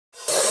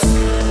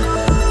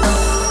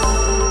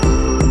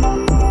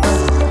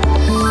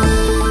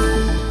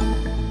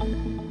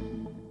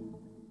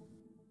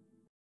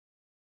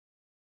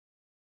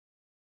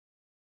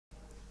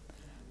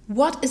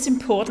What is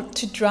important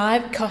to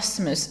drive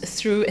customers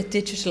through a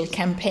digital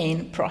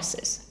campaign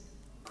process?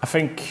 I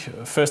think,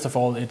 first of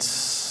all,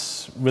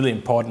 it's really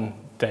important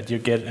that you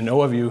get an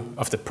overview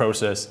of the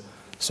process,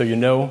 so you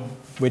know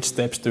which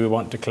steps do you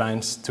want the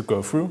clients to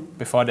go through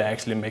before they're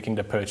actually making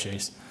the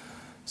purchase.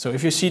 So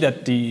if you see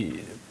that the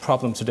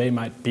problem today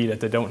might be that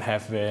they don't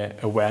have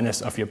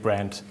awareness of your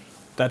brand,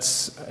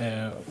 that's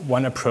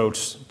one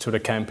approach to the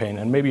campaign,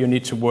 and maybe you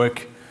need to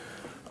work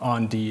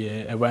on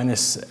the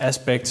awareness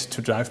aspect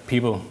to drive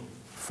people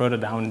further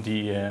down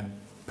the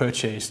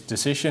purchase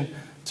decision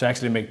to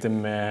actually make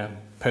them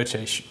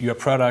purchase your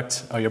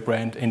product or your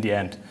brand in the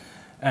end.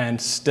 And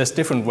there's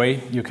different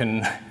way you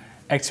can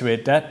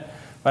activate that,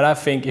 but I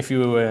think if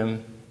you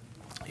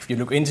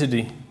look into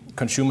the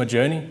consumer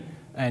journey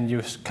and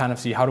you kind of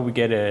see how do we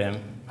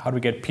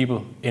get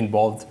people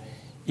involved,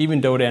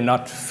 even though they're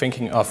not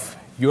thinking of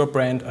your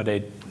brand, or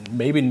they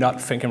maybe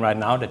not thinking right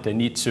now that they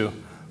need to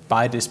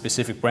buy this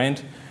specific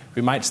brand,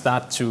 we might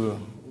start to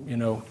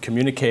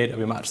communicate, or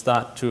we might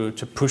start to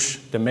push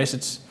the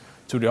message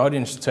to the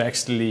audience to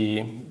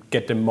actually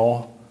get them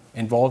more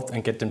involved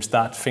and get them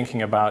start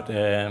thinking about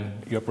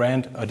your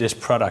brand or this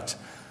product.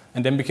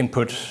 And then we can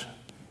put,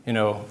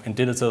 in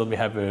digital we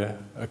have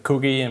a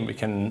cookie, and we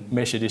can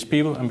measure these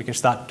people, and we can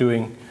start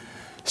doing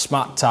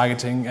smart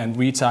targeting and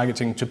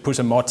retargeting to push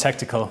a more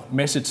tactical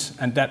message,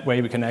 and that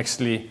way we can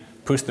actually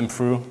push them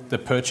through the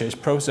purchase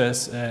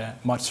process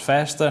much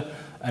faster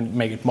and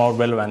make it more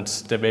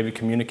relevant the way we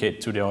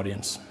communicate to the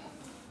audience.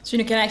 So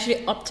you can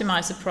actually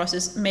optimize the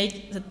process,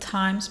 make the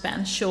time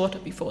span shorter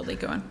before they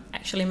go and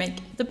actually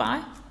make the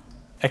buy?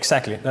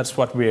 Exactly, that's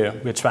what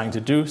we're trying to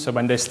do. So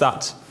when they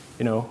start,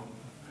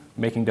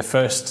 making the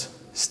first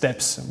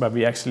steps where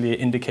we actually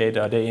indicate,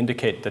 or they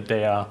indicate that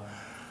they are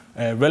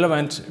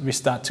relevant, we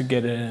start to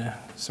get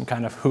some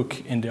kind of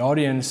hook in the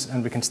audience,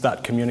 and we can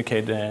start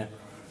communicate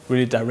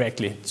really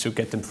directly to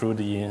get them through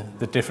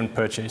the different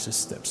purchases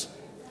steps.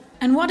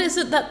 And what is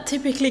it that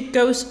typically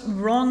goes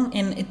wrong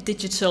in a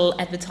digital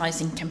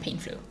advertising campaign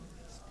flow?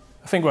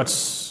 I think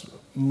what's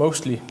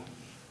mostly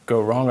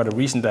go wrong, or the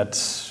reason that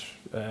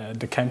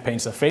the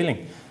campaigns are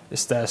failing,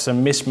 is there's a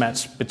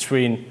mismatch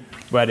between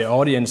where the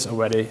audience, or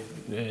where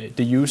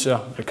the user,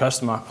 the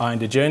customer, are in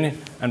the journey,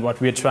 and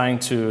what we're trying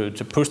to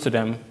push to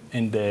them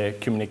in the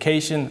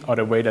communication or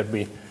the way that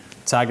we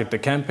target the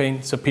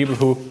campaign. So people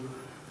who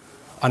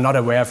are not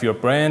aware of your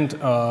brand,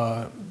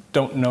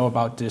 don't know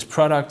about this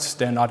product,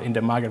 they're not in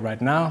the market right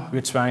now,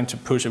 we're trying to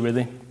push a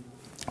really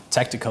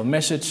tactical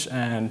message,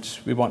 and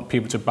we want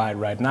people to buy it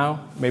right now.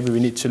 Maybe we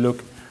need to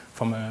look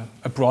from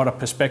a broader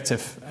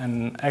perspective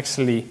and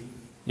actually,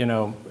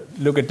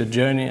 look at the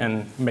journey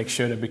and make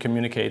sure that we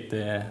communicate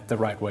the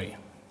right way.